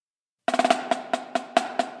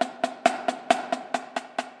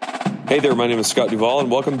Hey there, my name is Scott Duvall,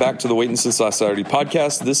 and welcome back to the Waiting Since Last Saturday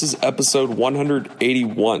podcast. This is episode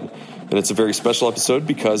 181, and it's a very special episode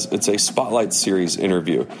because it's a Spotlight Series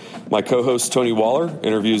interview. My co-host, Tony Waller,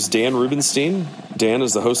 interviews Dan Rubenstein. Dan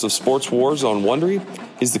is the host of Sports Wars on Wondery.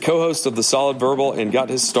 He's the co-host of The Solid Verbal and got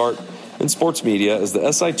his start in sports media as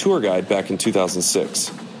the SI Tour Guide back in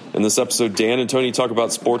 2006. In this episode, Dan and Tony talk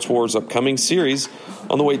about Sports Wars' upcoming series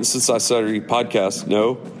on the Waiting Since Last Saturday podcast.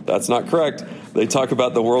 No, that's not correct. They talk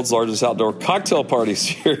about the world's largest outdoor cocktail party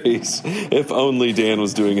series. If only Dan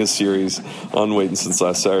was doing a series on Waiting Since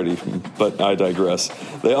Last Saturday, but I digress.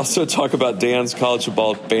 They also talk about Dan's college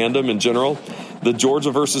football fandom in general, the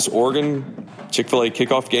Georgia versus Oregon Chick-fil-A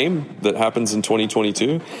kickoff game that happens in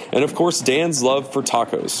 2022, and of course, Dan's love for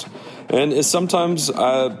tacos. And as sometimes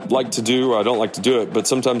I like to do, or I don't like to do it, but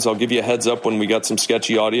sometimes I'll give you a heads up when we got some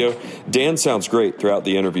sketchy audio. Dan sounds great throughout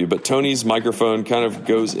the interview, but Tony's microphone kind of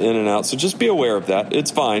goes in and out, so just be aware of that.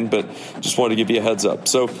 It's fine, but just wanted to give you a heads up.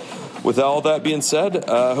 So with all that being said,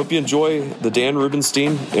 I hope you enjoy the Dan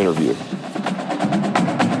Rubenstein interview.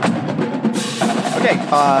 Okay,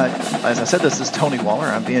 as I said, this is Tony Waller.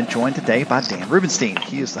 I'm being joined today by Dan Rubenstein.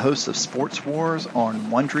 He is the host of Sports Wars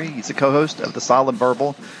on Wondery. He's a co-host of The Solid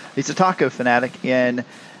Verbal. He's a taco fanatic, and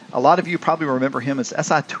a lot of you probably remember him as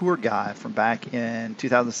SI Tour Guy from back in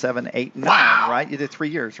 2007, 8, 9, wow. Right? You did 3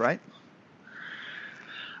 years, right?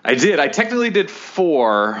 I did. I technically did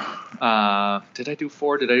 4. Did I do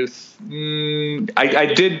 4? Did I do?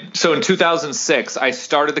 I did. So in 2006, I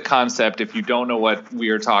started the concept. If you don't know what we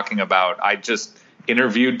are talking about, I just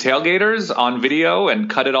interviewed tailgaters on video and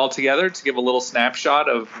cut it all together to give a little snapshot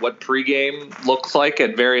of what pregame looks like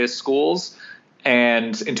at various schools.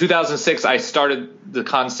 And in 2006, I started the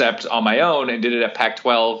concept on my own and did it at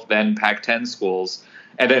Pac-12, then Pac-10 schools,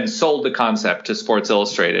 and then sold the concept to Sports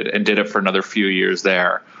Illustrated and did it for another few years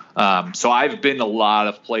there. So I've been a lot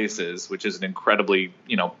of places, which is an incredibly,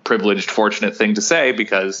 privileged, fortunate thing to say,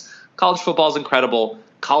 because college football is incredible.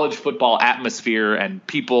 College football atmosphere and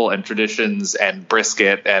people and traditions and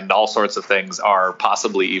brisket and all sorts of things are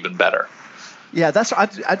possibly even better. Yeah,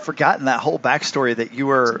 I'd forgotten that whole backstory that you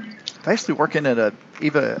were basically working at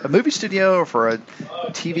either a movie studio or for a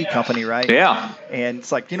TV company, right? Yeah. And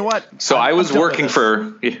it's like, you know what? So I was working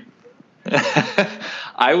for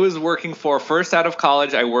first out of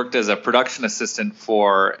college, I worked as a production assistant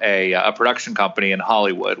for a production company in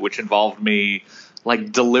Hollywood, which involved me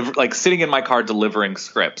sitting in my car delivering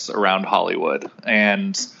scripts around Hollywood.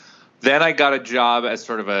 And then I got a job as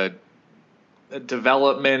sort of a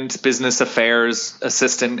development business affairs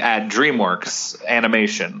assistant at DreamWorks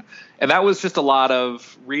Animation. And that was just a lot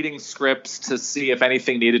of reading scripts to see if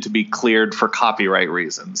anything needed to be cleared for copyright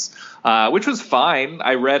reasons, which was fine.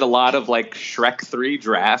 I read a lot of Shrek 3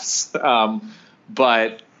 drafts,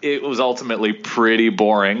 but it was ultimately pretty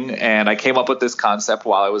boring. And I came up with this concept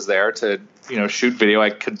while I was there to, shoot video. I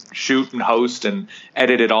could shoot and host and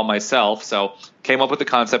edit it all myself. So came up with the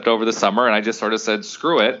concept over the summer, and I just sort of said,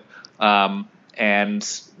 screw it.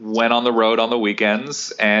 And went on the road on the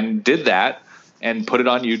weekends and did that and put it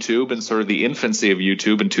on YouTube in sort of the infancy of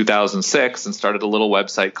YouTube in 2006, and started a little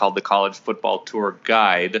website called the College Football Tour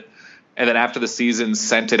Guide. And then after the season,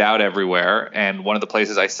 sent it out everywhere. And one of the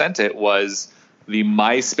places I sent it was the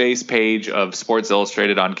MySpace page of Sports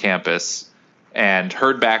Illustrated on campus, and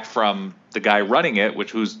heard back from the guy running it,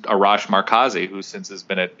 who's Arash Markazi, who since has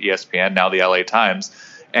been at ESPN, now the LA Times.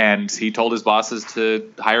 And he told his bosses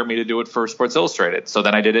to hire me to do it for Sports Illustrated. So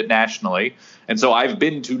then I did it nationally. And so I've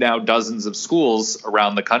been to now dozens of schools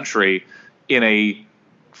around the country in a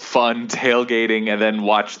fun tailgating and then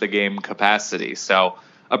watch the game capacity. So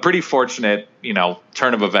a pretty fortunate,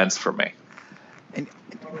 turn of events for me. And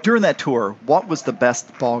during that tour, what was the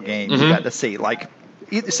best ball game you got to see,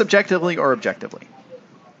 either subjectively or objectively?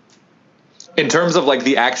 In terms of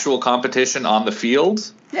the actual competition on the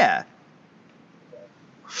field? Yeah.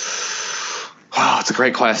 Oh, it's a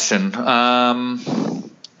great question.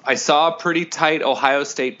 I saw a pretty tight Ohio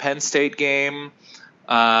State-Penn State game.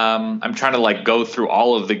 I'm trying to go through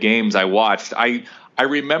all of the games I watched. I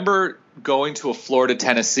remember going to a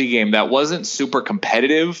Florida-Tennessee game that wasn't super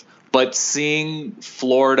competitive, but seeing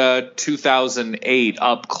Florida 2008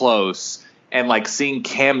 up close and seeing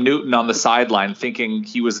Cam Newton on the sideline thinking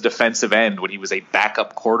he was a defensive end when he was a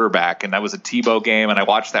backup quarterback. And that was a Tebow game, and I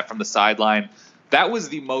watched that from the sideline. That was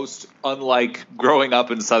the most unlike growing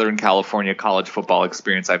up in Southern California college football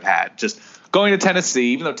experience I've had. Just going to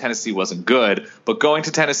Tennessee, even though Tennessee wasn't good, but going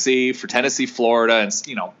to Tennessee for Tennessee, Florida, and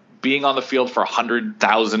being on the field for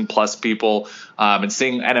 100,000 plus people, and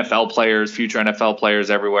seeing NFL players, future NFL players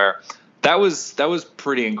everywhere. That was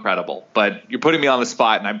pretty incredible. But you're putting me on the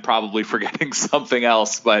spot, and I'm probably forgetting something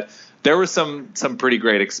else. But there were some pretty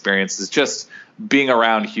great experiences just being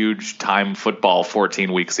around huge time football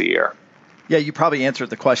 14 weeks a year. Yeah, you probably answered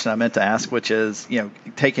the question I meant to ask, which is,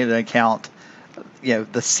 taking into account,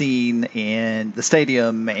 the scene and the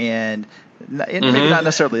stadium and maybe not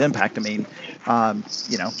necessarily the impact. I mean,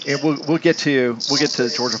 we'll get to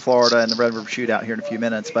Georgia, Florida, and the Red River Shootout here in a few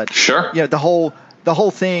minutes. But sure, the whole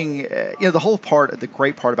thing, the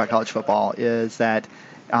great part about college football is that,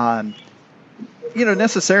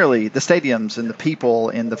 necessarily the stadiums and the people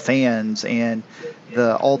and the fans and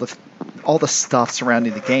all the stuff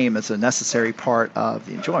surrounding the game is a necessary part of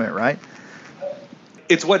the enjoyment, right?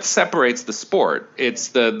 It's what separates the sport. It's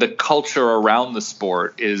the culture around the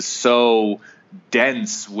sport is so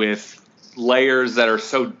dense with layers that are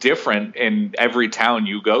so different in every town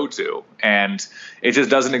you go to. And it just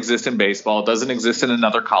doesn't exist in baseball. It doesn't exist in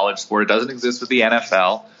another college sport. It doesn't exist with the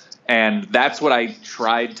NFL. And that's what I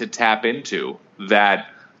tried to tap into, that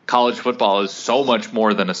college football is so much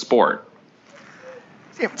more than a sport.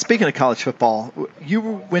 Yeah, speaking of college football, you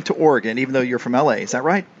went to Oregon, even though you're from LA. Is that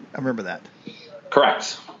right? I remember that.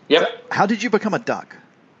 Correct. Yep. So how did you become a Duck?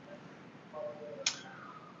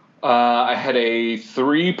 I had a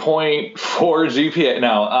 3.4 GPA.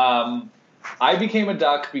 No, I became a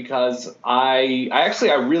Duck because I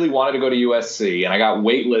really wanted to go to USC, and I got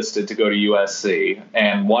waitlisted to go to USC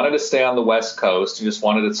and wanted to stay on the West Coast and just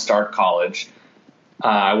wanted to start college.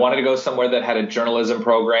 I wanted to go somewhere that had a journalism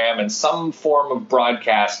program and some form of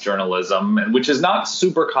broadcast journalism, which is not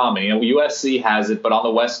super common. USC has it, but on the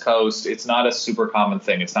West Coast, it's not a super common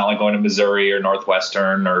thing. It's not like going to Missouri or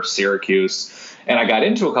Northwestern or Syracuse. And I got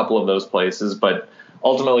into a couple of those places, but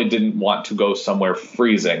ultimately didn't want to go somewhere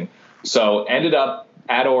freezing. So ended up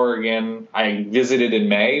at Oregon. I visited in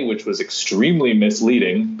May, which was extremely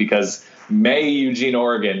misleading because May, Eugene,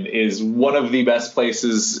 Oregon is one of the best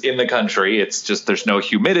places in the country. It's just there's no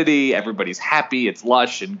humidity. Everybody's happy. It's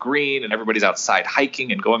lush and green, and everybody's outside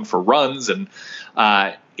hiking and going for runs. And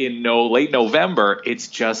in late November, it's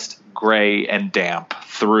just gray and damp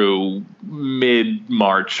through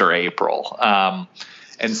mid-March or April.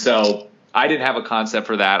 And so I didn't have a concept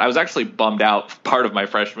for that. I was actually bummed out part of my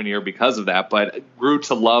freshman year because of that, but grew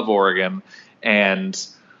to love Oregon. And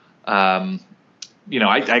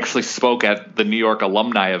I actually spoke at the New York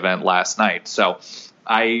alumni event last night. So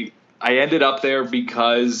I ended up there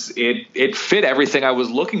because it fit everything I was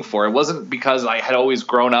looking for. It wasn't because I had always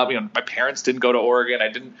grown up. My parents didn't go to Oregon.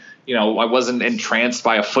 I wasn't entranced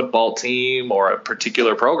by a football team or a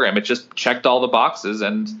particular program. It just checked all the boxes,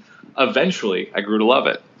 and eventually I grew to love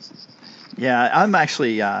it. Yeah, I'm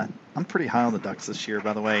actually I'm pretty high on the Ducks this year,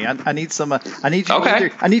 by the way. I need some. I need you. Okay.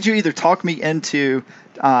 I need you either talk me into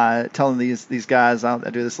telling these guys I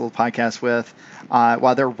do this little podcast with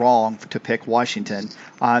why they're wrong to pick Washington.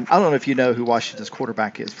 I don't know if you know who Washington's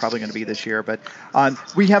quarterback is. Probably going to be this year, but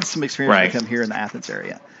we have some experience with him here in the Athens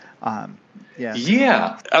area.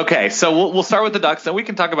 Yeah. Okay. So we'll start with the Ducks, and we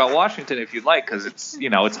can talk about Washington if you'd like, because it's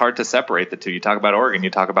it's hard to separate the two. You talk about Oregon, you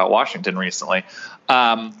talk about Washington recently.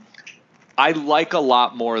 I like a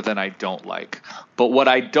lot more than I don't like, but what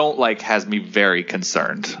I don't like has me very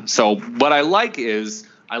concerned. So what I like is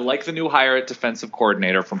I like the new hire at defensive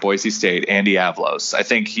coordinator from Boise State, Andy Avalos. I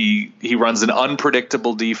think he runs an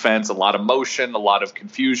unpredictable defense, a lot of motion, a lot of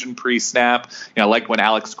confusion pre-snap. I liked when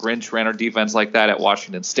Alex Grinch ran our defense like that at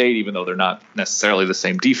Washington State, even though they're not necessarily the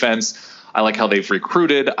same defense. I like how they've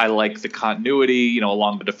recruited. I like the continuity,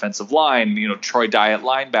 along the defensive line, Troy Dyatt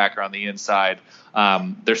linebacker on the inside.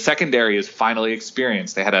 Their secondary is finally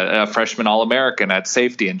experienced. They had a freshman All-American at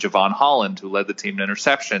safety in Javon Holland, who led the team in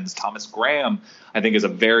interceptions. Thomas Graham, I think, is a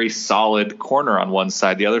very solid corner on one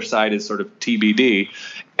side. The other side is sort of TBD.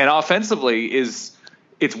 And offensively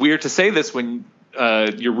it's weird to say this when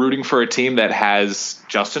you're rooting for a team that has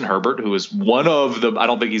Justin Herbert, who is one of the, I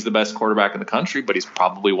don't think he's the best quarterback in the country, but he's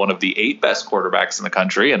probably one of the 8 best quarterbacks in the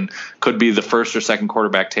country and could be the first or second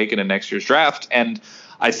quarterback taken in next year's draft. And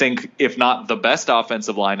I think, if not the best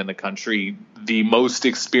offensive line in the country, the most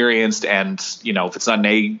experienced, and if it's not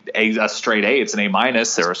a straight A, it's an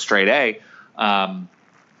A- or a straight A.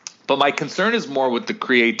 But my concern is more with the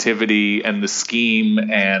creativity and the scheme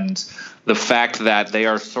and the fact that they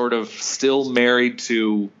are sort of still married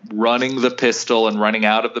to running the pistol and running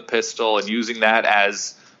out of the pistol and using that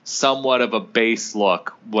as somewhat of a base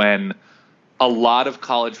look, when a lot of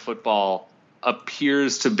college football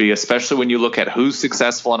appears to be, especially when you look at who's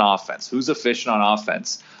successful in offense, who's efficient on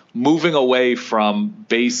offense, moving away from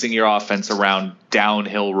basing your offense around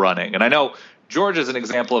downhill running. And I know Georgia is an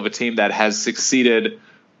example of a team that has succeeded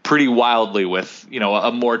pretty wildly with,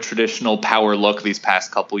 a more traditional power look these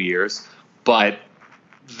past couple years, but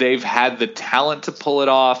they've had the talent to pull it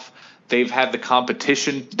off. They've had the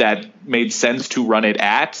competition that made sense to run it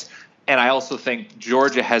at. And I also think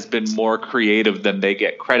Georgia has been more creative than they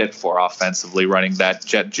get credit for offensively running that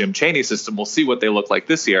Jim Chaney system. We'll see what they look like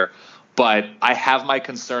this year. But I have my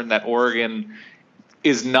concern that Oregon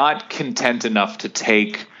is not content enough to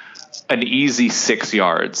take an easy 6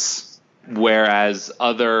 yards, whereas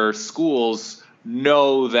other schools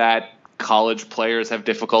know that college players have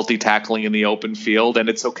difficulty tackling in the open field, and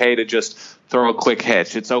it's okay to just throw a quick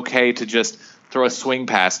hitch. It's okay to just throw a swing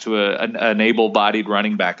pass to an able-bodied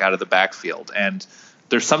running back out of the backfield. And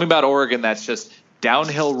there's something about Oregon that's just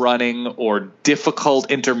downhill running or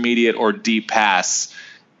difficult intermediate or deep pass.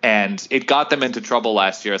 And it got them into trouble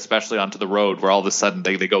last year, especially onto the road, where all of a sudden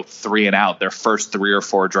they go 3 and out their first 3 or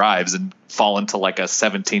 4 drives and fall into like a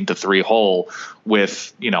 17-3 hole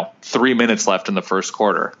with 3 minutes left in the first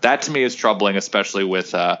quarter. That to me is troubling, especially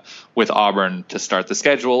with Auburn to start the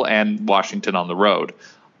schedule and Washington on the road.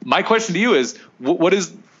 My question to you is, what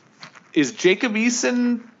is Jacob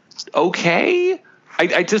Eason okay?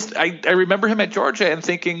 I remember him at Georgia and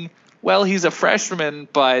thinking, well, he's a freshman,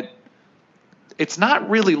 but it's not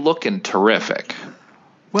really looking terrific.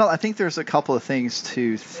 Well, I think there's a couple of things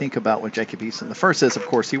to think about with Jacob Eason. The first is, of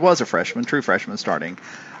course, he was a freshman, true freshman starting.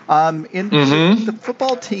 The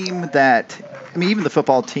football team even the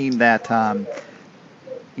football team that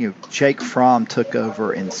Jake Fromm took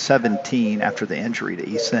over in 2017 after the injury to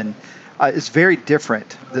Eason is very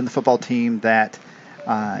different than the football team that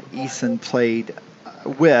Eason played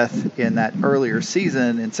with in that earlier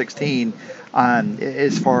season in 2016,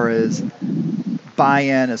 as far as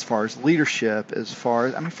buy-in, as far as leadership, as far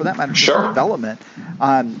as, for that matter, development.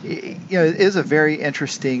 It is a very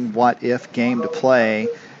interesting what-if game to play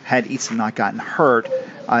had Eason not gotten hurt.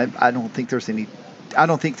 I don't think there's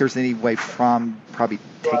any way Fromm probably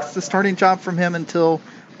takes the starting job from him until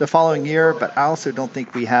the following year, but I also don't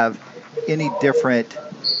think we have any different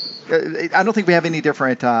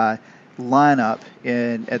lineup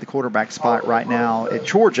at the quarterback spot right now at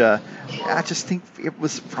Georgia. I just think it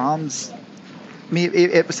was Fromm's.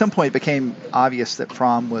 At some point it became obvious that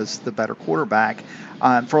Fromm was the better quarterback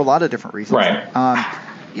for a lot of different reasons. Right.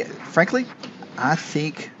 Frankly, I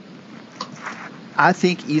think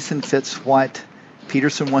Eason fits what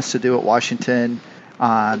Peterson wants to do at Washington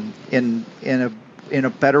in a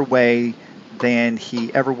better way than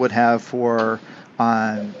he ever would have for.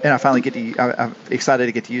 And I finally I'm excited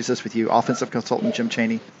to get to use this with you, offensive consultant Jim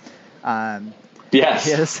Chaney.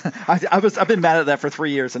 Yes. I've been mad at that for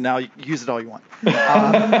 3 years, and now you use it all you want.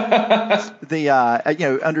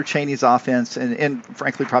 Under Chaney's offense, and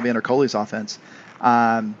frankly probably under Coley's offense,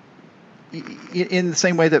 in the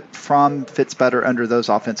same way that Fromm fits better under those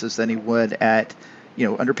offenses than he would at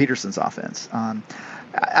under Peterson's offense.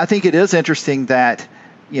 I think it is interesting that.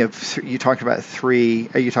 You talked about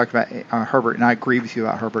Herbert, and I agree with you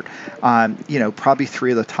about Herbert. Probably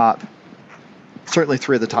three of the top 10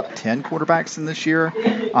 quarterbacks in this year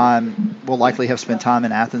will likely have spent time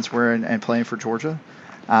in Athens and playing for Georgia.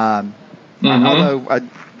 Although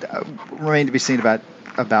remain to be seen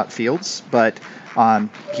about Fields, but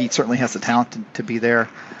he certainly has the talent to be there.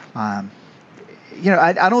 I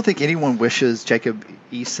don't think anyone wishes Jacob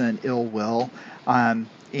Eason ill will.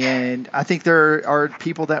 And I think there are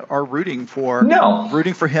people that are rooting for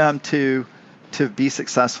him to be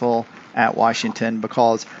successful at Washington,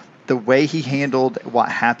 because the way he handled what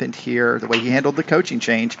happened here, the way he handled the coaching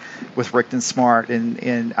change with Rickton Smart,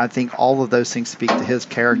 and I think all of those things speak to his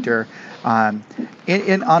character. And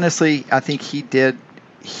honestly, I think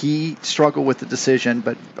he struggled with the decision,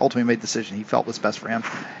 but ultimately made the decision he felt was best for him,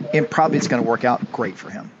 and probably it's going to work out great for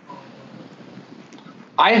him.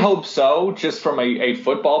 I hope so, just from a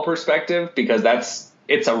football perspective, because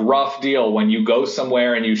it's a rough deal when you go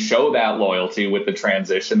somewhere and you show that loyalty with the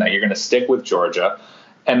transition that you're going to stick with Georgia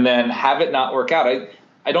and then have it not work out.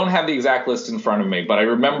 I don't have the exact list in front of me, but I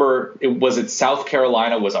remember South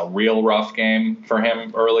Carolina was a real rough game for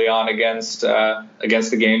him early on against the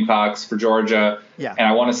Gamecocks for Georgia. Yeah. And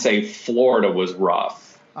I want to say Florida was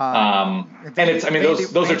rough. And those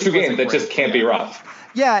are two games that just can't be rough.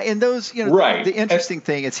 Yeah, and those, right. The interesting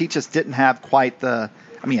thing is he just didn't have quite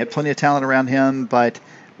he had plenty of talent around him, but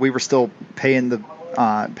we were still paying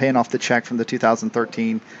off the check from the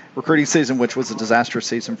 2013 recruiting season, which was a disastrous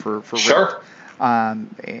season for sure. Rick.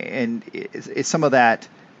 And it's some of that,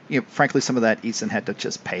 frankly, some of that Eason had to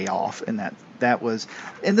just pay off, and that was,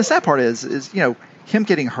 and the sad part is him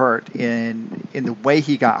getting hurt in the way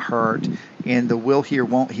he got hurt, and the will he or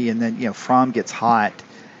won't he, and then Fromm gets hot,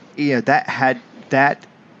 that,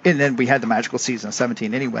 and then we had the magical season of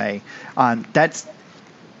 2017 anyway.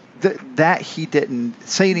 that he didn't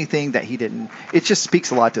say anything, that he didn't. It just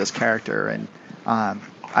speaks a lot to his character, and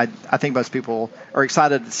I think most people are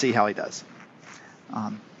excited to see how he does.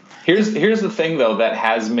 Here's the thing, though, that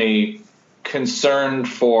has me concerned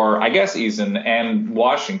for, I guess, Eason and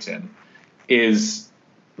Washington is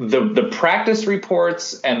the practice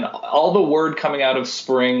reports and all the word coming out of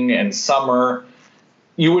spring and summer.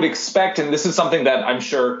 You would expect, and this is something that I'm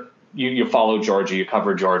sure you follow Georgia, you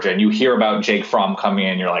cover Georgia, and you hear about Jake Fromm coming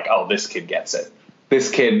in, you're like, oh, this kid gets it. This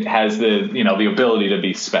kid has the ability to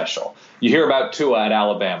be special. You hear about Tua at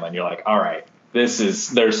Alabama, and you're like, all right,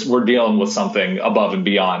 we're dealing with something above and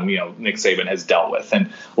beyond, Nick Saban has dealt with.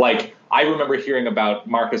 And like, I remember hearing about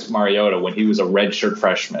Marcus Mariota when he was a redshirt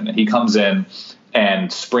freshman, and he comes in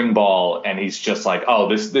and spring ball, and he's just like, oh,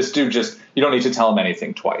 this dude you don't need to tell him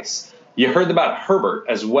anything twice. You heard about Herbert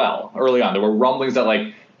as well early on. There were rumblings that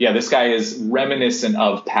like, yeah, this guy is reminiscent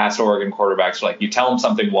of past Oregon quarterbacks. Like, you tell him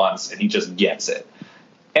something once and he just gets it.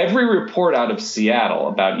 Every report out of Seattle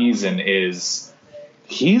about Eason is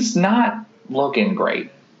he's not looking great.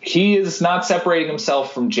 He is not separating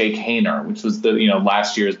himself from Jake Haener, which was the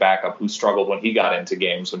last year's backup who struggled when he got into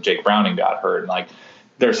games when Jake Browning got hurt. And like,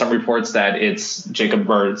 there's some reports that it's Jacob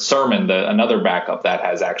Sermon, another backup that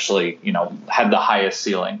has actually had the highest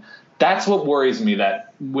ceiling. That's what worries me,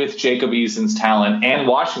 that with Jacob Eason's talent and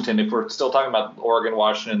Washington, if we're still talking about Oregon,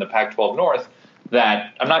 Washington, the Pac-12 North,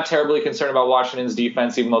 that I'm not terribly concerned about Washington's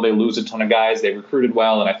defense, even though they lose a ton of guys. They recruited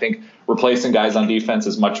well, and I think replacing guys on defense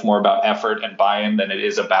is much more about effort and buy-in than it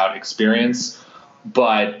is about experience.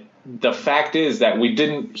 But the fact is that we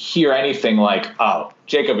didn't hear anything like, oh,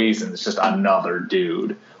 Jacob Eason is just another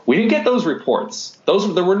dude. We didn't get those reports.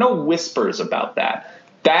 There were no whispers about that.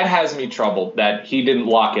 That has me troubled that he didn't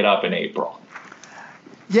lock it up in April.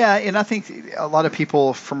 Yeah, and I think a lot of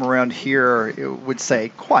people from around here would say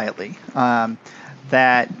quietly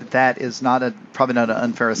that is probably not an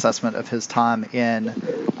unfair assessment of his time in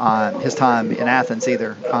Athens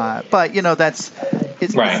either. But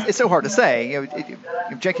it's so hard to say.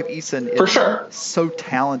 Jacob Eason is for sure so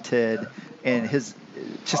talented, and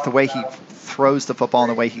just the way he throws the football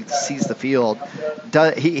and the way he sees the field,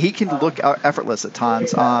 he can look effortless at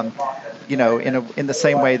times. In the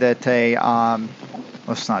same way that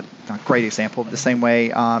it's not a great example, but the same way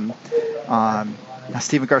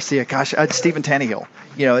Stephen Garcia, Stephen Tannehill,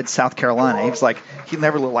 in South Carolina, he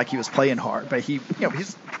never looked like he was playing hard, but he's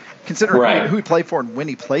considering who he played for and when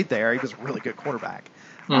he played there, he was a really good quarterback.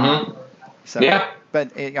 Mm-hmm.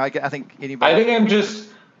 But I think anybody.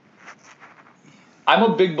 I'm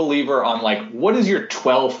a big believer on what does your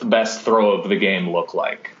 12th best throw of the game look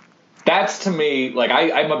like? That's to me,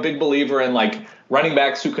 I'm a big believer in running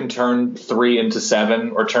backs who can turn 3 into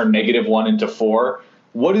 7 or turn -1 into 4.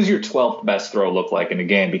 What does your 12th best throw look like in a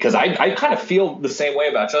game? Because I kind of feel the same way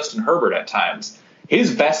about Justin Herbert at times.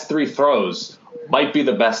 His best 3 throws might be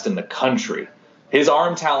the best in the country. His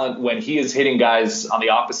arm talent when he is hitting guys on the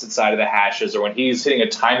opposite side of the hashes or when he's hitting a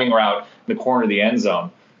timing route in the corner of the end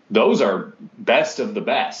zone, those are best of the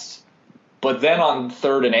best. But then on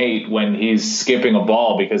 3rd and 8, when he's skipping a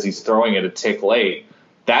ball because he's throwing it a tick late,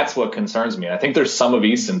 that's what concerns me. I think there's some of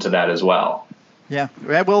Easton to that as well. Yeah,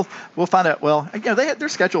 we'll find out. Well, their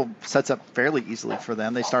schedule sets up fairly easily for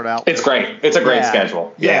them. They start out. It's great. It's a great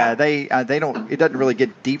schedule. Yeah, they don't. It doesn't really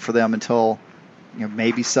get deep for them until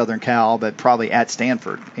maybe Southern Cal, but probably at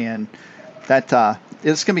Stanford, and that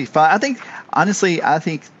it's going to be fun. I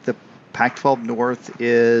think the Pac-12 North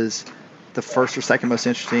is the first or second most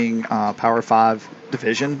interesting Power 5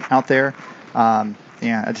 division out there.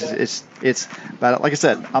 It's but like I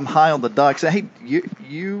said, I'm high on the Ducks. Hey, you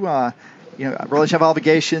really have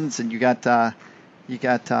obligations, and you got the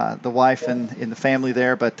wife and the family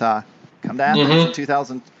there, but come down in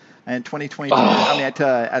 2022. I mean, at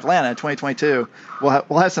Atlanta in 2022.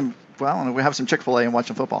 We'll have some. Well, we have some Chick-fil-A and watch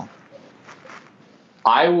some football.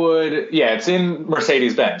 I would. Yeah, it's in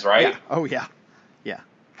Mercedes-Benz, right? Yeah. Oh yeah.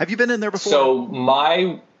 Have you been in there before? So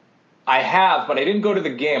I have, but I didn't go to the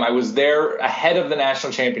game. I was there ahead of the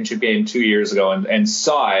national championship game 2 years ago and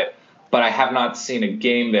saw it, but I have not seen a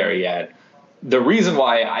game there yet. The reason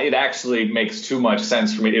why it actually makes too much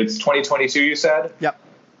sense for me, it's 2022, you said? Yep.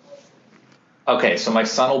 Okay, so my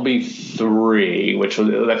son will be 3, which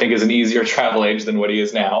I think is an easier travel age than what he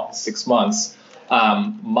is now, 6 months.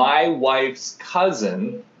 My wife's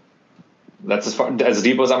cousin, that's as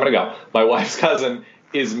deep as I'm going to go. My wife's cousin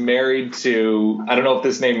is married to, I don't know if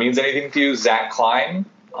this name means anything to you, Zach Klein,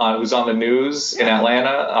 who's on the news in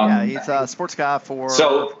Atlanta. He's a sports guy for...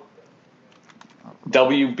 So,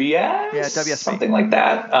 WBS? Yeah, WSB. Something like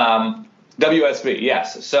that. WSB,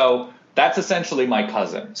 yes. So that's essentially my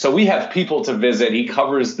cousin. So we have people to visit. He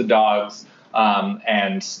covers the dogs,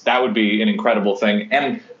 and that would be an incredible thing.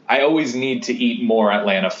 And I always need to eat more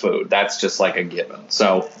Atlanta food. That's just like a given.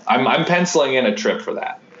 So I'm penciling in a trip for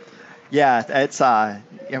that. Yeah, it's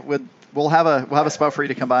we'll have a spot for you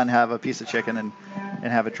to come by and have a piece of chicken and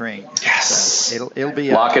have a drink. Yes, so it'll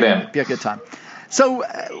be lock it in. Be a good time. So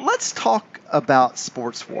let's talk about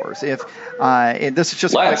Sports Wars. And this is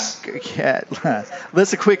just a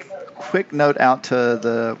quick note out to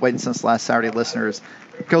the Waiting Since Last Saturday listeners.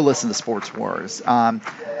 Go listen to Sports Wars.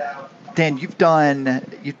 Dan, you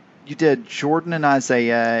did Jordan and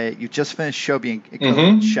Isaiah. You just finished Shobi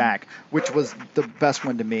and Shaq, which was the best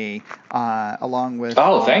one to me, along with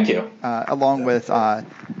thank you. Along with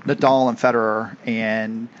Nadal and Federer.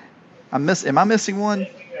 And am I missing one?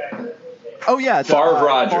 Oh yeah, Favre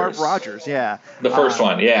Rogers. Favre Rogers, yeah. The first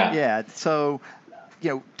one, yeah. Yeah. So,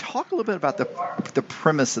 talk a little bit about the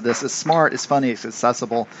premise of this. It's smart, it's funny, it's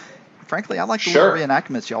accessible. Frankly, I like the little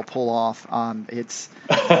reenactments y'all pull off. I'm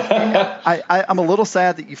a little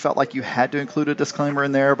sad that you felt like you had to include a disclaimer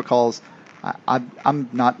in there because I'm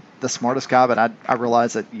not the smartest guy, but I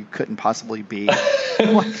realize that you couldn't possibly be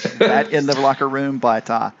like that in the locker room. But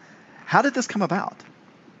how did this come about?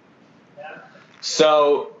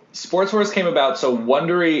 So Sports Wars came about. So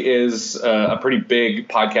Wondery is a pretty big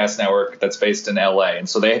podcast network that's based in LA. And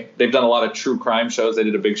so they've done a lot of true crime shows. They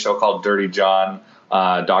did a big show called Dirty John.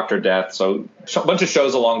 Dr. Death, so a bunch of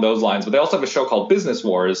shows along those lines. But they also have a show called Business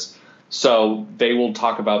Wars, so they will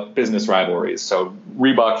talk about business rivalries. So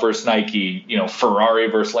Reebok versus Nike, Ferrari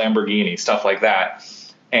versus Lamborghini, stuff like that.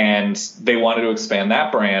 And they wanted to expand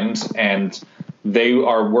that brand, and they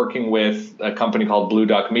are working with a company called Blue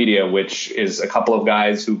Duck Media, which is a couple of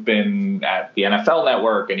guys who've been at the NFL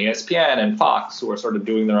Network and ESPN and Fox, who are sort of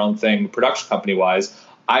doing their own thing production company-wise.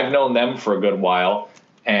 I've known them for a good while.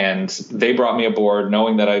 And they brought me aboard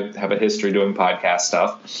knowing that I have a history doing podcast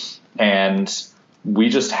stuff. And we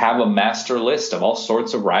just have a master list of all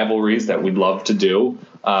sorts of rivalries that we'd love to do.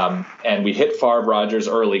 And we hit Favre Rogers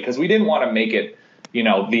early because we didn't want to make it,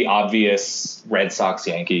 the obvious Red Sox,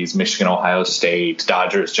 Yankees, Michigan, Ohio State,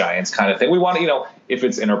 Dodgers, Giants kind of thing. We want to, if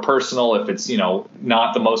it's interpersonal, if it's,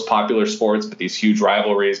 not the most popular sports, but these huge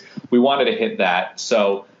rivalries, we wanted to hit that.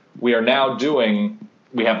 So we are now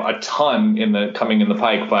we have a ton coming in the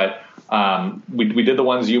pike, but we did the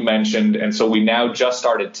ones you mentioned, and so we now just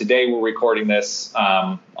started. Today we're recording this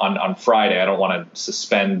on Friday. I don't want to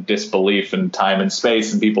suspend disbelief in time and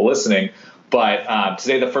space and people listening, but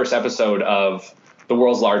today the first episode of the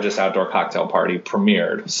world's largest outdoor cocktail party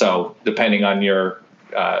premiered. So depending on your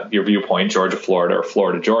viewpoint, Georgia, Florida, or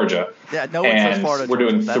Florida, Georgia. Yeah, no one says Florida. We're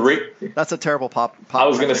Georgia. doing three. That's a terrible pop. I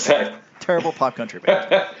was going to say terrible pop country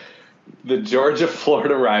band. The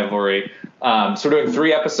Georgia-Florida rivalry. So we're doing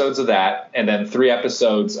 3 episodes of that, and then 3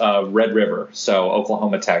 episodes of Red River. So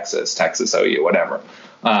Oklahoma, Texas, OU, whatever.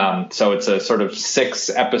 So it's a sort of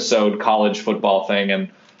 6-episode college football thing.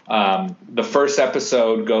 And the first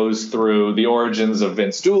episode goes through the origins of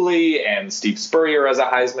Vince Dooley and Steve Spurrier as a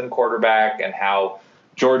Heisman quarterback and how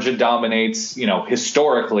Georgia dominates,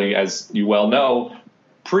 historically, as you well know,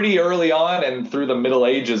 pretty early on and through the Middle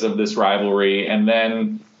Ages of this rivalry. And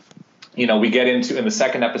then we get into, in the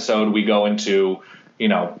second episode, we go into,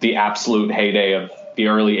 the absolute heyday of the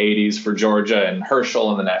early 80s for Georgia and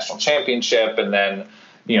Herschel in the national championship. And then,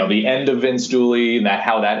 the end of Vince Dooley and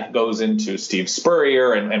how that goes into Steve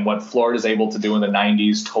Spurrier and what Florida's able to do in the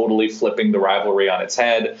 90s, totally flipping the rivalry on its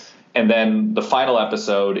head. And then the final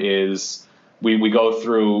episode is we go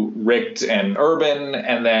through Richt and Urban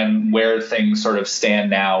and then where things sort of stand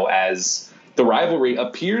now as the rivalry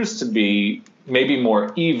appears to be maybe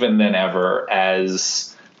more even than ever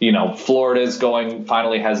as, Florida's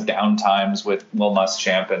finally has down times with Will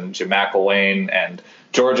Muschamp and Jim McElwain, and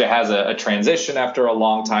Georgia has a transition after a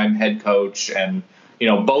long time head coach. And,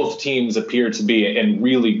 both teams appear to be in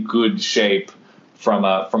really good shape from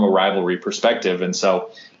a rivalry perspective. And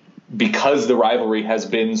so because the rivalry has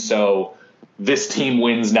been so, this team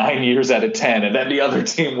wins 9 years out of 10, and then the other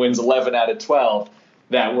team wins 11 out of 12,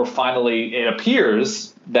 that we're finally, it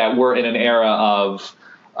appears that we're in an era of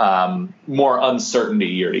more uncertainty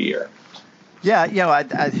year to year. Yeah,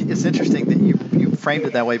 it's interesting that you framed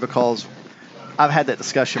it that way because I've had that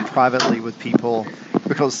discussion privately with people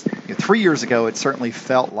because 3 years ago it certainly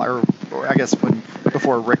felt like, or I guess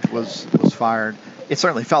before Rick was fired, it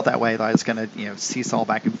certainly felt that way, that it's going to seesaw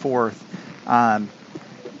back and forth.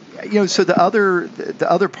 So the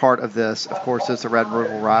other part of this, of course, is the Red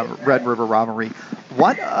River rivalry.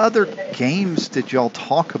 What other games did y'all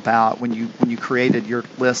talk about when you created your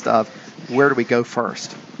list of where do we go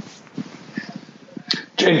first?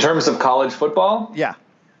 In terms of college football? Yeah.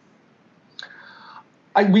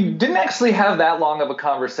 We didn't actually have that long of a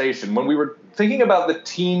conversation. When we were thinking about the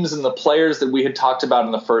teams and the players that we had talked about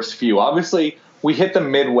in the first few, obviously we hit the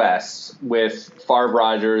Midwest with Favre,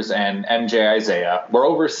 Rodgers, and MJ Isaiah. We're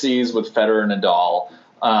overseas with Federer and Nadal.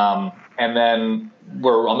 And then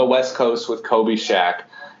we're on the West Coast with Kobe, Shaq.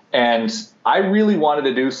 And I really wanted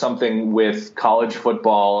to do something with college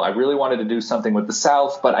football. I really wanted to do something with the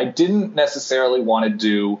South, but I didn't necessarily want to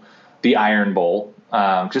do the Iron Bowl,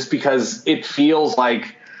 just because it feels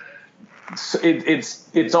like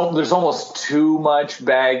there's almost too much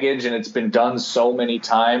baggage, and it's been done so many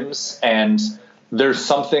times. And there's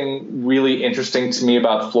something really interesting to me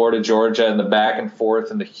about Florida, Georgia, and the back and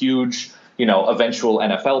forth and the huge, eventual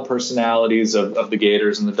NFL personalities of the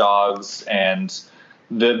Gators and the Dogs, and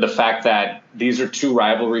the fact that these are two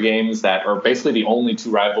rivalry games that are basically the only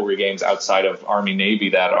two rivalry games outside of Army-Navy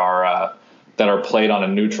that are played on a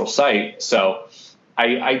neutral site. So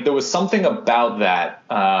there was something about that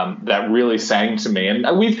that really sang to me.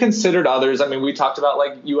 And we've considered others. I mean, we talked about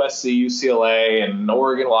like USC, UCLA, and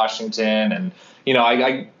Oregon, Washington. And,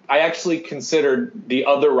 I actually considered the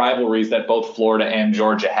other rivalries that both Florida and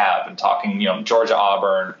Georgia have, and talking, Georgia,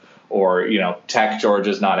 Auburn, or, Tech, Georgia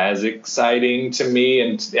is not as exciting to me,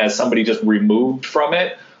 and as somebody just removed from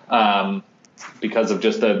it because of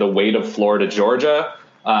just the weight of Florida, Georgia.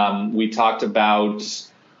 We talked about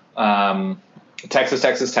Texas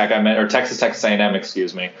A&M,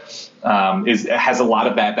 excuse me, has a lot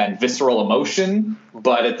of that visceral emotion,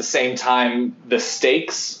 but at the same time, the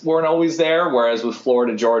stakes weren't always there. Whereas with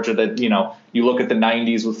Florida, Georgia, that, you look at the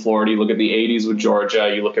 90s with Florida, you look at the 80s with Georgia,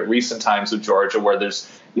 you look at recent times with Georgia, where there's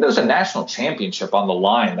a national championship on the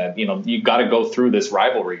line that, you got to go through this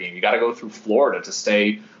rivalry game. You got to go through Florida to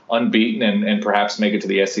stay unbeaten and perhaps make it to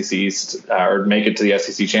the SEC East, or make it to the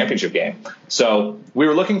SEC championship game. So we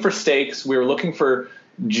were looking for stakes. We were looking for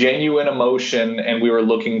genuine emotion, and we were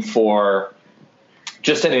looking for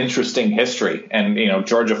just an interesting history. And,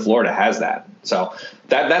 Georgia, Florida has that. So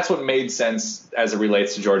that's what made sense as it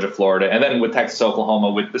relates to Georgia, Florida. And then with Texas, Oklahoma,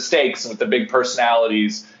 with the stakes and with the big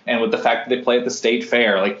personalities and with the fact that they play at the state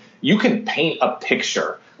fair, like, you can paint a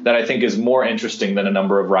picture that I think is more interesting than a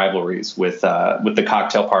number of rivalries with the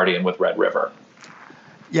Cocktail Party and with Red River.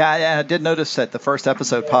 Yeah, I did notice that the first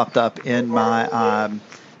episode popped up in my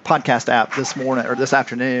podcast app this morning or this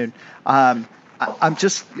afternoon. I'm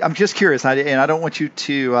just curious, and I don't want you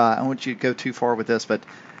to go too far with this, but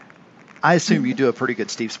I assume you do a pretty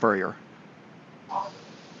good Steve Spurrier.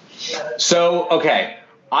 So, okay,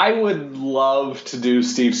 I would love to do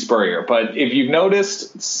Steve Spurrier, but if you've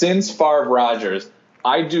noticed, since Favre Rodgers,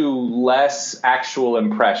 I do less actual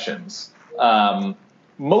impressions.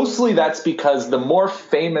 Mostly that's because the more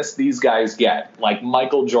famous these guys get, like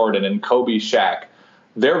Michael Jordan and Kobe, Shaq,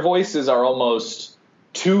 their voices are almost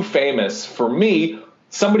too famous for me,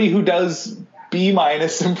 somebody who does B-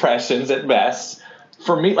 impressions at best.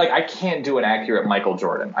 For me, like, I can't do an accurate Michael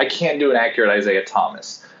Jordan. I can't do an accurate Isaiah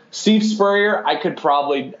Thomas. Steve Spurrier, I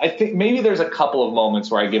think maybe there's a couple of moments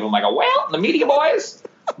where I give him like the media boys,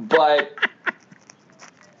 but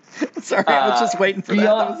sorry, I was just waiting for that.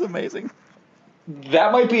 That was amazing.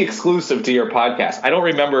 That might be exclusive to your podcast. I don't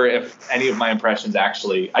remember if any of my impressions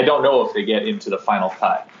I don't know if they get into the final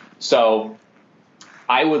cut. So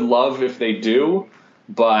I would love if they do,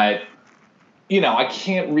 but I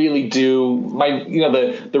can't really do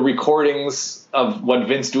the recordings of what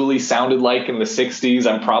Vince Dooley sounded like in the 60s.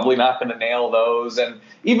 I'm probably not going to nail those. And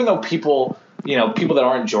even though people that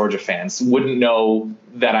aren't Georgia fans wouldn't know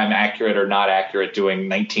that I'm accurate or not accurate doing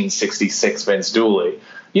 1966 Vince Dooley,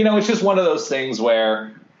 it's just one of those things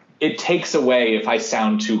where it takes away if I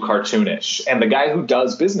sound too cartoonish. And the guy who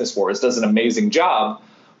does Business Wars does an amazing job,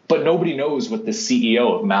 but nobody knows what the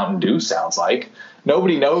CEO of Mountain Dew sounds like.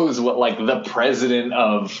 Nobody knows what, like, the president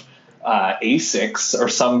of ASICS or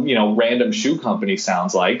some, random shoe company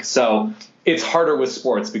sounds like. So it's harder with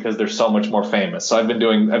sports because they're so much more famous. So I've been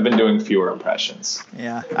doing fewer impressions.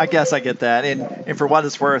 Yeah, I guess I get that. And for what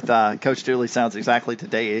it's worth, Coach Dooley sounds exactly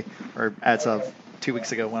today, or as of 2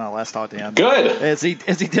 weeks ago when I last talked to him. Good. As he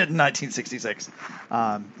did in 1966.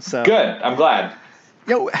 So good. I'm glad.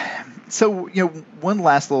 One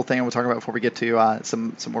last little thing I want to talk about before we get to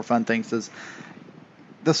some more fun things is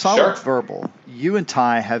the Solid Verbal. You and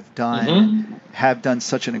Ty have done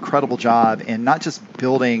such an incredible job in not just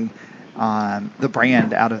building the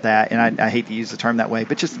brand out of that, and I hate to use the term that way,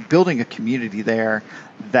 but just building a community there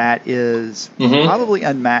that is probably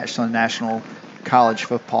unmatched on national college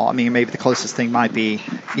football. I mean, maybe the closest thing might be,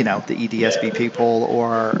 the EDSB people,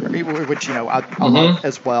 which I love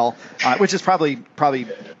as well, which is probably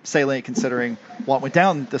salient considering what went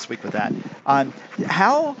down this week with that.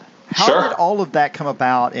 How Sure. did all of that come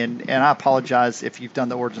about? And I apologize if you've done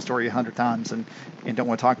the origin story 100 times and don't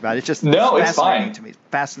want to talk about it. It's just No, it's fascinating fine. to me.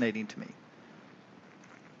 Fascinating to me.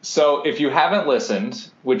 So if you haven't listened,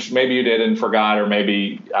 which maybe you did and forgot, or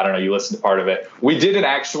maybe, I don't know, you listened to part of it, we did an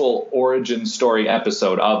actual origin story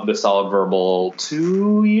episode of the Solid Verbal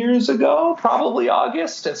 2 years ago, probably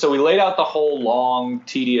August. And so we laid out the whole long,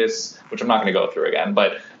 tedious, which I'm not going to go through again,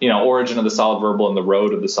 but, origin of the Solid Verbal and the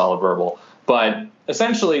road of the Solid Verbal. But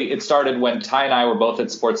essentially it started when Ty and I were both at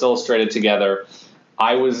Sports Illustrated together.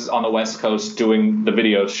 I was on the West Coast doing the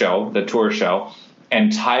video show, the tour show,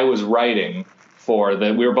 and Ty was writing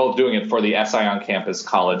we were both doing it for the SI on Campus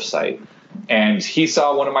college site. And he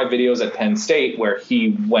saw one of my videos at Penn State where he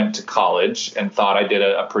went to college and thought I did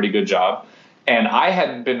a pretty good job. And I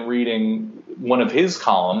had been reading one of his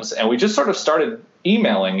columns, and we just sort of started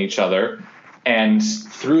emailing each other. And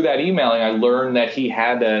through that emailing, I learned that he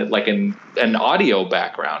had an audio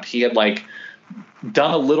background. He had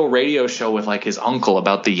done a little radio show with his uncle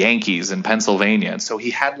about the Yankees in Pennsylvania. And so he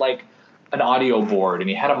had an audio board, and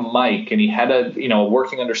he had a mic, and he had a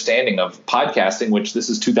working understanding of podcasting, which this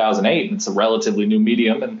is 2008, and it's a relatively new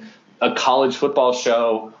medium. And a college football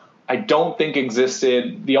show I don't think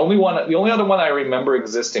existed. The only other one I remember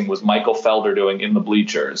existing was Michael Felder doing In the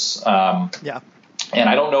Bleachers. Yeah. And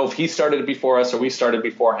I don't know if he started it before us or we started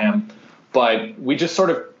before him, but we just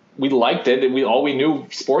we liked it. And all we knew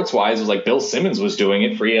sports wise was Bill Simmons was doing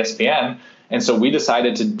it for ESPN. And so we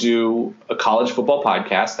decided to do a college football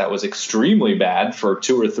podcast that was extremely bad for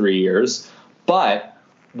 2 or 3 years. But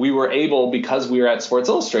we were able, because we were at Sports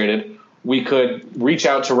Illustrated, we could reach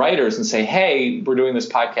out to writers and say, hey, we're doing this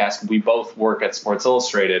podcast. We both work at Sports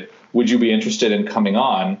Illustrated. Would you be interested in coming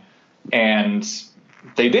on? And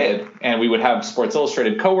they did. And we would have Sports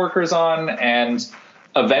Illustrated coworkers on. And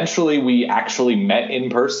eventually we actually met in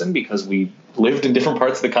person because we lived in different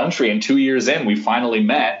parts of the country. And 2 years in, we finally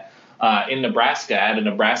met in Nebraska at a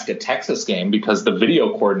Nebraska-Texas game because the video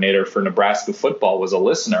coordinator for Nebraska football was a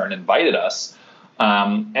listener and invited us.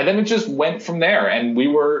 And then it just went from there. And we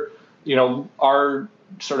were, our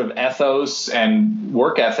sort of ethos and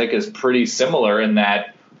work ethic is pretty similar in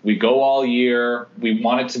that we go all year. We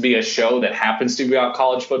want it to be a show that happens to be about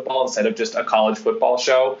college football instead of just a college football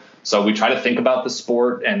show. So we try to think about the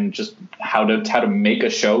sport and just how to make a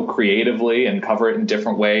show creatively and cover it in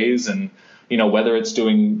different ways. And whether it's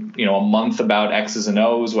doing, a month about X's and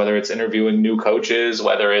O's, whether it's interviewing new coaches,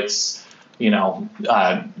 whether it's,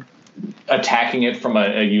 attacking it from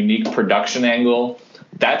a unique production angle,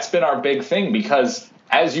 that's been our big thing because,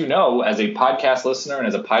 as you know, as a podcast listener and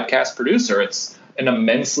as a podcast producer, it's an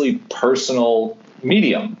immensely personal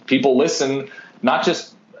medium. People listen not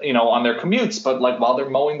just, on their commutes, but while they're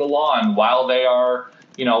mowing the lawn, while they are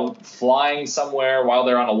flying somewhere, while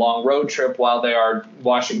they're on a long road trip, while they are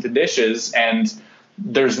washing the dishes. And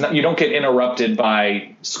you don't get interrupted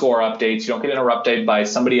by score updates. You don't get interrupted by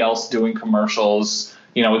somebody else doing commercials.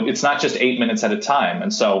 It's not just 8 minutes at a time.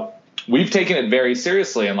 And so we've taken it very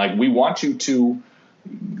seriously. And we want you to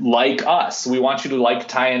like us. We want you to like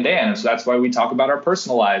Ty and Dan. And so that's why we talk about our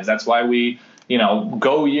personal lives. That's why we,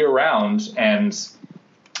 go year round, and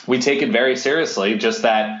we take it very seriously. Just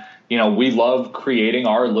that, we love creating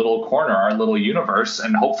our little corner, our little universe,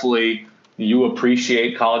 and hopefully you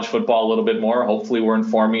appreciate college football a little bit more. Hopefully we're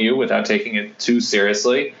informing you without taking it too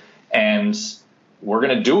seriously. And we're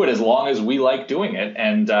going to do it as long as we like doing it.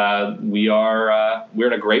 And we're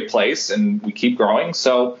in a great place and we keep growing.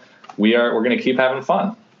 So we're going to keep having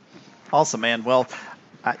fun. Awesome, man. Well,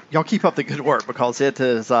 y'all keep up the good work because it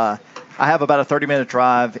is, I have about a 30-minute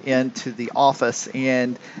drive into the office,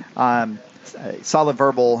 and Solid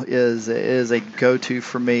Verbal is a go-to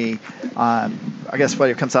for me. I guess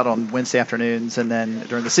it comes out on Wednesday afternoons, and then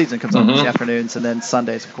during the season it comes out on Wednesday afternoons, and then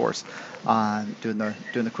Sundays, of course, doing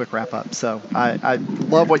the quick wrap up. So I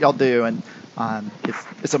love what y'all do, and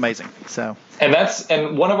it's amazing. So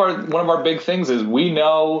and one of our big things is we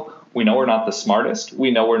know we're not the smartest.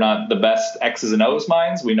 We know we're not the best X's and O's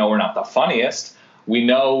minds. We know we're not the funniest. We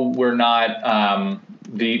know we're not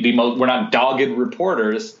we're not dogged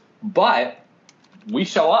reporters, but we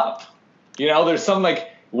show up. There's some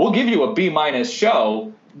we'll give you a B-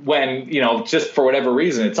 show when, just for whatever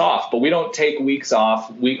reason it's off, but we don't take weeks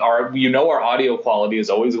off. Our audio quality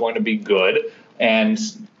is always going to be good. And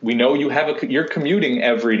we know you're commuting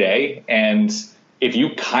every day. And if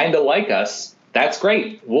you kind of like us, that's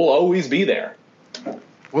great. We'll always be there.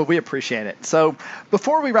 Well, we appreciate it. So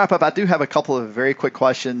before we wrap up, I do have a couple of very quick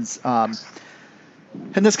questions. And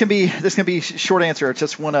this can be short answer.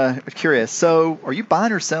 Just curious. So, are you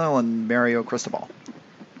buying or selling Mario Cristobal?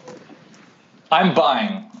 I'm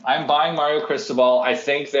buying Mario Cristobal. I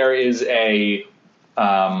think there is a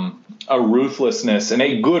ruthlessness in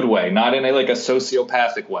a good way, not in a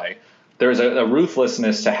sociopathic way. There's a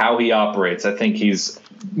ruthlessness to how he operates. I think he's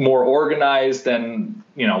more organized than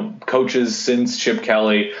coaches since Chip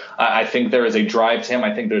Kelly. I think there is a drive to him.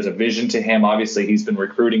 I think there's a vision to him. Obviously, he's been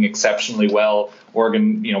recruiting exceptionally well.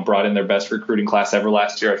 Oregon, brought in their best recruiting class ever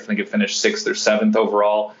last year. I think it finished 6th or 7th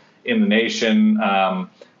overall in the nation.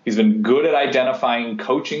 He's been good at identifying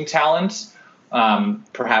coaching talent,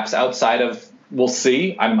 perhaps outside of. We'll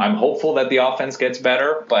see. I'm hopeful that the offense gets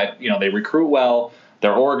better, but they recruit well.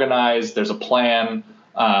 They're organized. There's a plan.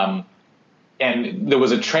 And there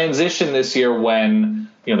was a transition this year when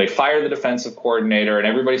they fired the defensive coordinator, and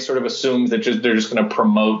everybody sort of assumes that they're just going to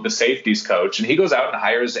promote the safeties coach. And he goes out and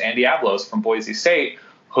hires Andy Avalos from Boise State,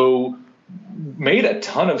 who made a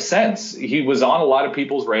ton of sense. He was on a lot of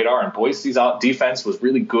people's radar, and Boise's defense was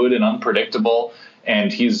really good and unpredictable.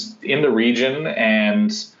 And he's in the region,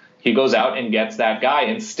 and he goes out and gets that guy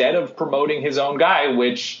instead of promoting his own guy,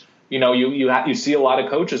 which you see a lot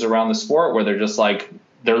of coaches around the sport where they're just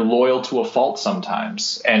they're loyal to a fault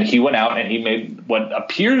sometimes. And he went out and he made what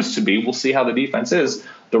appears to be, we'll see how the defense is,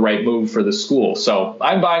 the right move for the school. So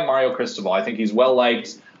I'm buying Mario Cristobal. I think he's well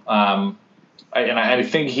liked. And I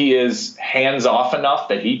think he is hands off enough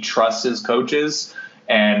that he trusts his coaches.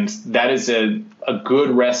 And that is a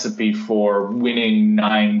good recipe for winning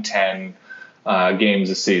 9-10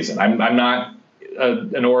 games a season. I'm not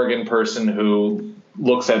an Oregon person who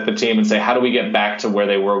looks at the team and say, how do we get back to where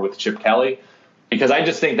they were with Chip Kelly? Because I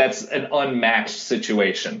just think that's an unmatched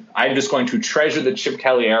situation. I'm just going to treasure the Chip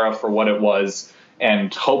Kelly era for what it was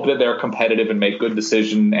and hope that they're competitive and make good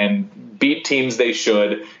decisions and beat teams they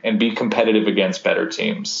should and be competitive against better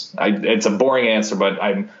teams. It's a boring answer, but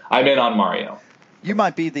I'm in on Mario. You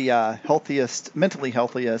might be the mentally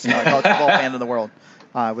healthiest college football fan in the world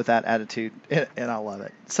with that attitude, and I love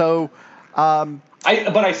it. So,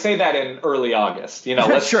 but I say that in early August.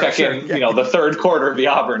 Let's check in. Yeah. The third quarter of the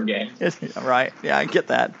Auburn game. Right. Yeah, I get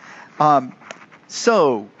that.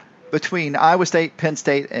 So, between Iowa State, Penn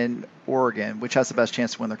State, and Oregon, which has the best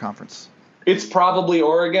chance to win their conference? It's probably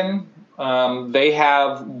Oregon. They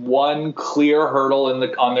have one clear hurdle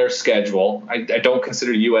on their schedule. I don't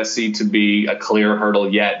consider USC to be a clear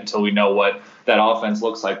hurdle yet until we know what that offense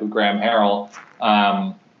looks like with Graham Harrell.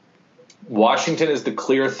 Washington is the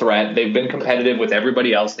clear threat. They've been competitive with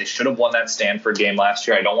everybody else. They should have won that Stanford game last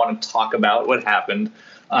year. I don't want to talk about what happened.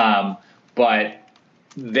 But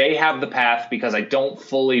they have the path because I don't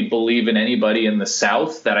fully believe in anybody in the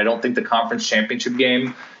South, that I don't think the conference championship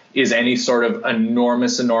game is any sort of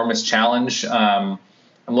enormous challenge. I'm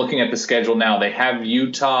looking at the schedule now. They have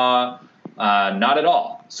Utah, not at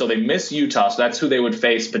all. So they miss Utah. So that's who they would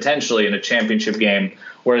face potentially in a championship game.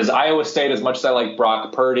 Whereas Iowa State, as much as I like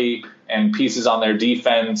Brock Purdy and pieces on their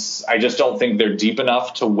defense, I just don't think they're deep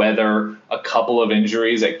enough to weather a couple of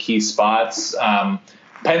injuries at key spots.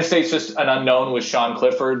 Penn State's just an unknown with Sean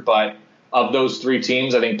Clifford, but of those three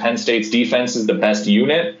teams, I think Penn State's defense is the best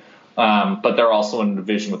unit. But they're also in a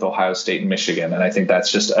division with Ohio State and Michigan, and I think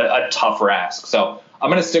that's just a tougher ask. So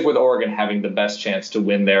I'm going to stick with Oregon having the best chance to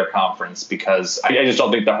win their conference because I just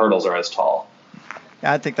don't think the hurdles are as tall.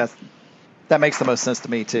 Yeah, I think that makes the most sense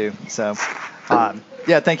to me too. So,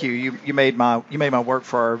 thank you. You made my work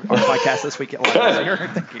for our podcast this weekend.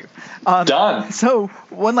 Thank you. Done. So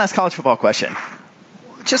one last college football question.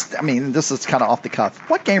 This is kind of off the cuff.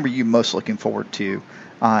 What game are you most looking forward to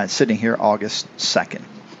sitting here August 2nd?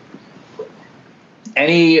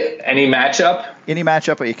 Any matchup? Any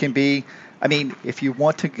matchup. It can be, if you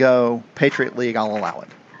want to go Patriot League, I'll allow it.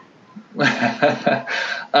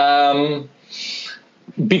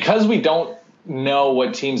 Because we don't know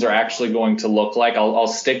what teams are actually going to look like, I'll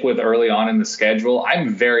stick with early on in the schedule.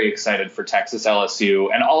 I'm very excited for Texas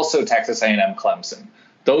LSU and also Texas A&M Clemson.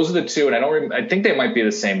 Those are the two, and I think they might be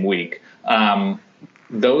the same week.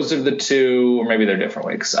 Those are the two, or maybe they're different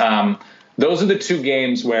weeks. Those are the two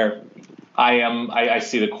games where I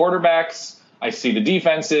see the quarterbacks, I see the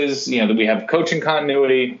defenses, that we have coaching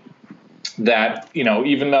continuity, that,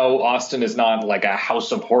 even though Austin is not like a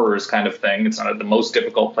house of horrors kind of thing, it's not the most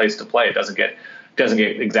difficult place to play. It doesn't get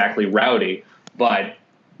exactly rowdy, but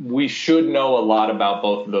we should know a lot about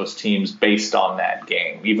both of those teams based on that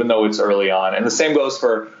game, even though it's early on. And the same goes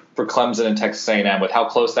for Clemson and Texas A&M with how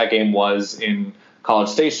close that game was in College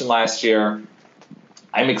Station last year.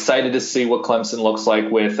 I'm excited to see what Clemson looks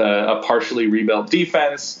like with a partially rebuilt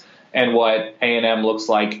defense and what A&M looks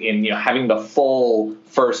like in having the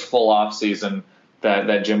first full off season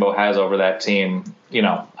that Jimbo has over that team.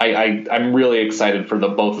 I'm really excited for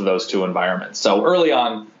both of those two environments. So early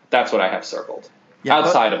on, That's what I have circled. Yeah,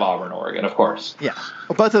 outside of Auburn, Oregon, of course. Yeah.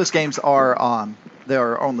 Well, both those games are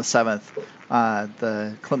they're on the 7th.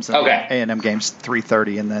 The Clemson A&M game's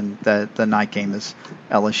 3:30, and then the night game is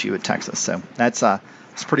LSU at Texas. So that's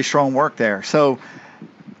it's pretty strong work there. So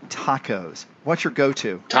tacos. What's your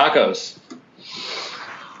go-to? Tacos.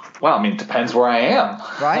 Well, I mean, it depends where I am.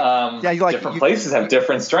 Right? Yeah, you like different places have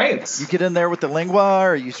different strengths. You get in there with the lingua,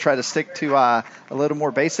 or you try to stick to a little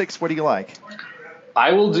more basics. What do you like?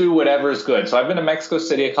 I will do whatever is good. So I've been to Mexico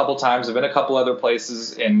City a couple times. I've been a couple other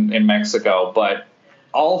places in Mexico. But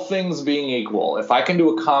all things being equal, if I can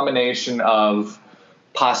do a combination of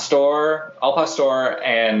al pastor,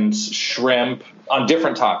 and shrimp on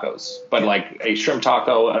different tacos, but like a shrimp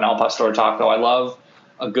taco, an al pastor taco, I love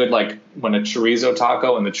a good, like when a chorizo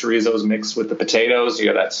taco and the chorizo is mixed with the potatoes, you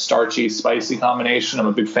get that starchy, spicy combination. I'm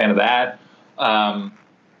a big fan of that. And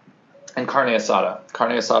carne asada.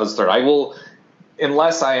 Carne asada is third. I will,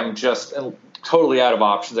 unless I am just totally out of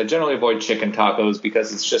options, I generally avoid chicken tacos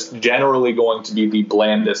because it's just generally going to be the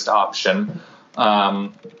blandest option.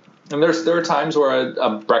 And there are times where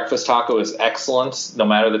a breakfast taco is excellent, no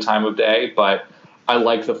matter the time of day, but I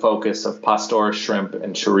like the focus of pastor, shrimp,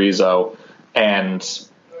 and chorizo, and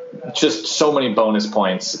just so many bonus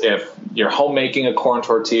points if you're homemaking a corn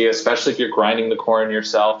tortilla, especially if you're grinding the corn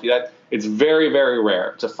yourself. It's very, very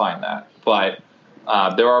rare to find that, but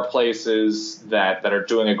there are places that are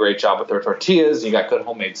doing a great job with their tortillas. You got good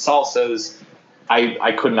homemade salsas.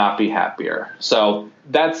 I could not be happier. So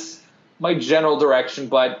that's my general direction,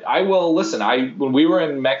 but I will listen. When we were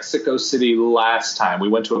in Mexico City last time, we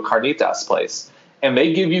went to a carnitas place, and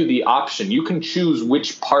they give you the option. You can choose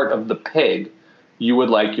which part of the pig you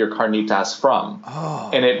would like your carnitas from.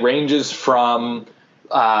 Oh. And it ranges from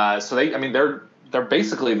they're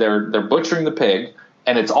basically butchering the pig,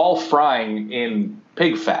 and it's all frying in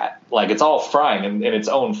pig fat. Like, it's all frying in its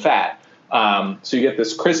own fat. So you get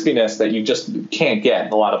this crispiness that you just can't get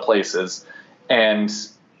in a lot of places. And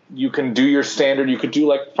you can do your standard. You could do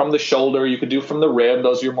like from the shoulder. You could do from the rib.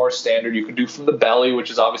 Those are your more standard. You could do from the belly,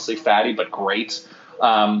 which is obviously fatty but great.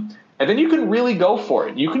 And then you can really go for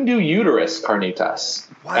it. You can do uterus carnitas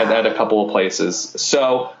at a couple of places.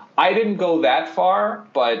 So I didn't go that far,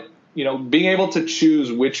 but being able to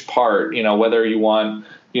choose which part, whether you want,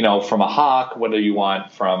 from a hock, whether you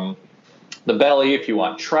want from the belly, if you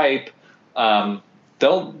want tripe,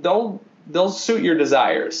 they'll suit your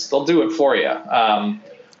desires. They'll do it for you.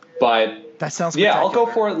 But that sounds I'll go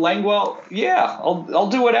for it. Lengua. Yeah, I'll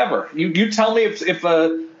do whatever. You tell me if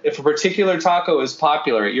a particular taco is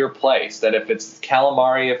popular at your place, that if it's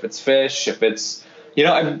calamari, if it's fish, if it's,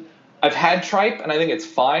 I've had tripe and I think it's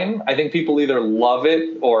fine. I think people either love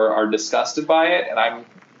it or are disgusted by it. And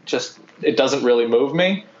it doesn't really move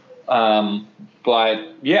me. But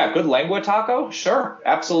yeah, good lengua taco. Sure.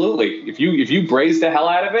 Absolutely. If you braise the hell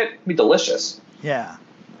out of it, it'd be delicious. Yeah.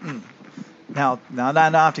 Mm. Now I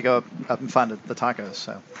have to go up and find the tacos.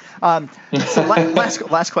 So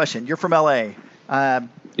last question. You're from LA.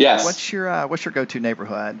 Yes. What's your go-to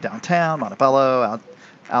neighborhood? Downtown, Montebello,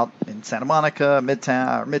 out in Santa Monica,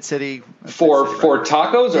 Midtown, or Mid-City? For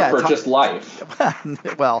tacos or for just life?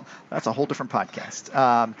 Well, that's a whole different podcast.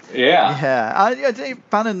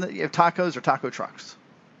 Finding tacos or taco trucks?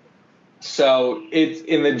 So it's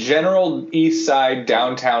in the general East Side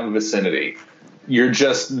downtown vicinity. You're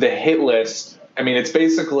just the hit list. I mean, it's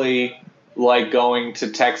basically like going to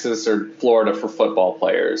Texas or Florida for football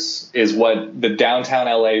players is what the downtown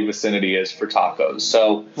LA vicinity is for tacos.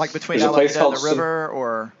 So like between LA and the river,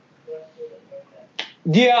 or?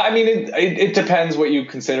 Yeah, I mean, it depends what you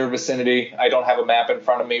consider vicinity. I don't have a map in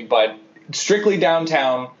front of me, but strictly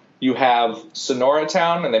downtown, you have Sonora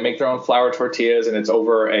Town, and they make their own flour tortillas, and it's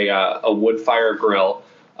over a wood fire grill.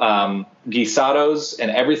 Guisados,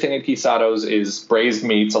 and everything at Guisados is braised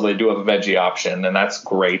meat, so they do have a veggie option, and that's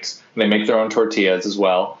great. And they make their own tortillas as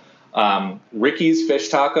well. Ricky's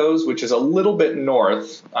Fish Tacos, which is a little bit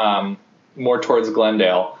north, more towards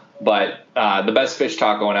Glendale, but the best fish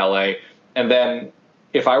taco in LA. And then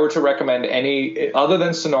if I were to recommend any, other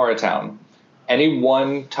than Sonora Town, any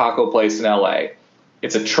one taco place in LA,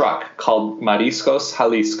 it's a truck called Mariscos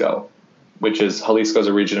Jalisco, which is Jalisco's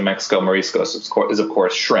a region of Mexico. Mariscos is, of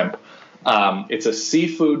course, shrimp. It's a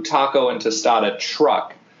seafood taco and tostada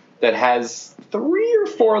truck that has 3 or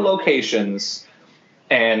 4 locations,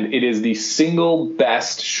 and it is the single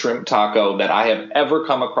best shrimp taco that I have ever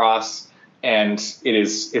come across, and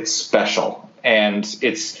it's special. And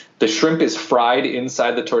the shrimp is fried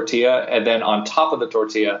inside the tortilla, and then on top of the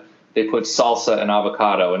tortilla, they put salsa and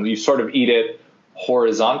avocado, and you sort of eat it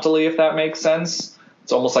horizontally, if that makes sense.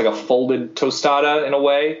 It's almost like a folded tostada in a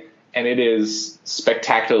way, and it is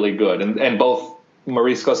spectacularly good. And both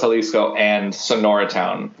Mariscos Jalisco and Sonora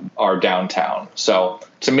Town are downtown. So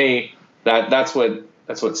to me, that's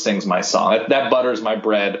what sings my song. That butters my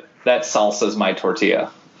bread. That salsa's my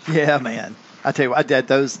tortilla. Yeah, man. I tell you what,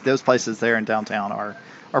 those places there in downtown are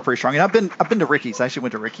pretty strong. And I've been to Ricky's. I actually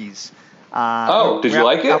went to Ricky's. Did you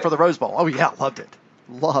like it? Out for the Rose Bowl. Oh yeah, loved it.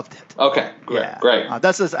 Okay, great, yeah. Great.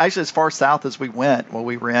 That's actually as far south as we went. When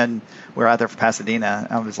we were out there for Pasadena.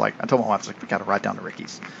 I told my wife, I was like, we got to ride down to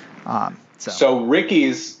Ricky's. So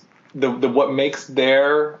Ricky's, what makes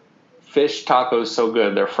their fish tacos so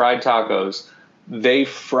good, their fried tacos, they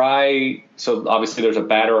fry. So obviously there's a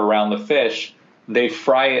batter around the fish. They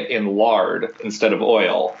fry it in lard instead of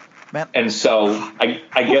oil. Man. And so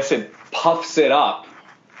I guess it puffs it up.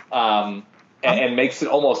 And makes it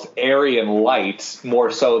almost airy and light,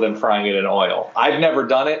 more so than frying it in oil. I've never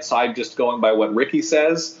done it, so I'm just going by what Ricky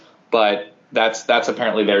says, but that's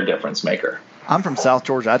apparently their difference maker. I'm from South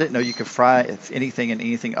Georgia. I didn't know you could fry anything in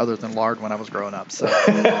anything other than lard when I was growing up. So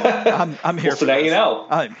I'm here. So now you know.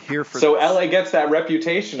 I'm here for. So this. LA gets that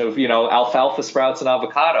reputation of alfalfa sprouts and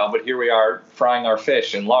avocado, but here we are frying our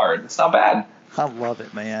fish in lard. It's not bad. I love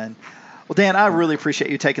it, man. Well, Dan, I really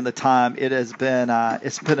appreciate you taking the time. It has been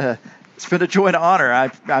it's been a joy and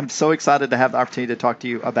honor. I'm so excited to have the opportunity to talk to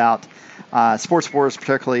you about Sports Wars,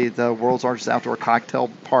 particularly the world's largest outdoor cocktail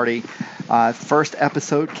party. First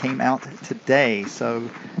episode came out today, so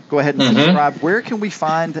go ahead and subscribe. Where can we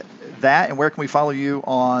find that, and where can we follow you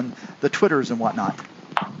on the Twitters and whatnot?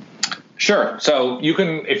 Sure. So you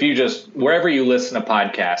can, if you just, wherever you listen to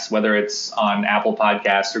podcasts, whether it's on Apple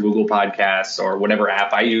Podcasts or Google Podcasts or whatever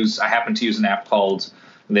app I use, I happen to use an app called,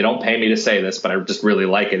 they don't pay me to say this, but I just really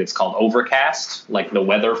like it. It's called Overcast, like the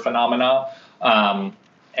weather phenomena.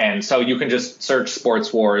 And so you can just search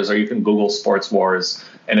Sports Wars, or you can Google Sports Wars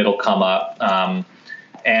and it'll come up.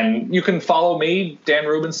 And you can follow me, Dan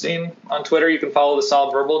Rubenstein, on Twitter. You can follow the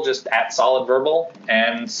Solid Verbal, just at Solid Verbal.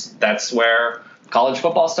 And that's where college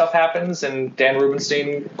football stuff happens, and Dan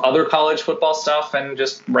Rubenstein, other college football stuff, and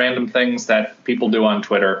just random things that people do on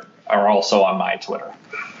Twitter are also on my Twitter.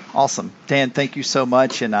 Awesome. Dan, thank you so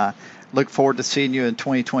much, and look forward to seeing you in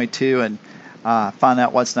 2022 and find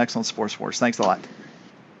out what's next on Sports Wars. Thanks a lot.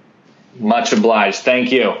 Much obliged.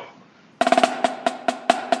 Thank you.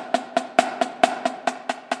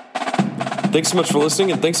 Thanks so much for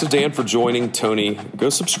listening, and thanks to Dan for joining Tony. Go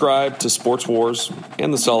subscribe to Sports Wars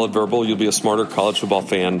and the Solid Verbal. You'll be a smarter college football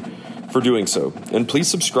fan for doing so. And please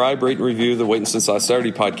subscribe, rate, and review the Wait and Since Last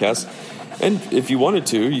Saturday podcast. And if you wanted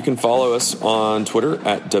to, you can follow us on Twitter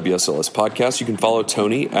at WSLS Podcast. You can follow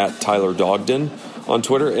Tony at Tyler Dogden on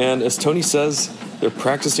Twitter. And as Tony says, they're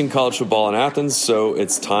practicing college football in Athens, so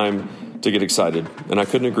it's time to get excited. And I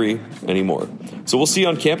couldn't agree anymore. So we'll see you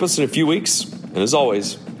on campus in a few weeks. And as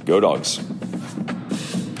always, go Dogs.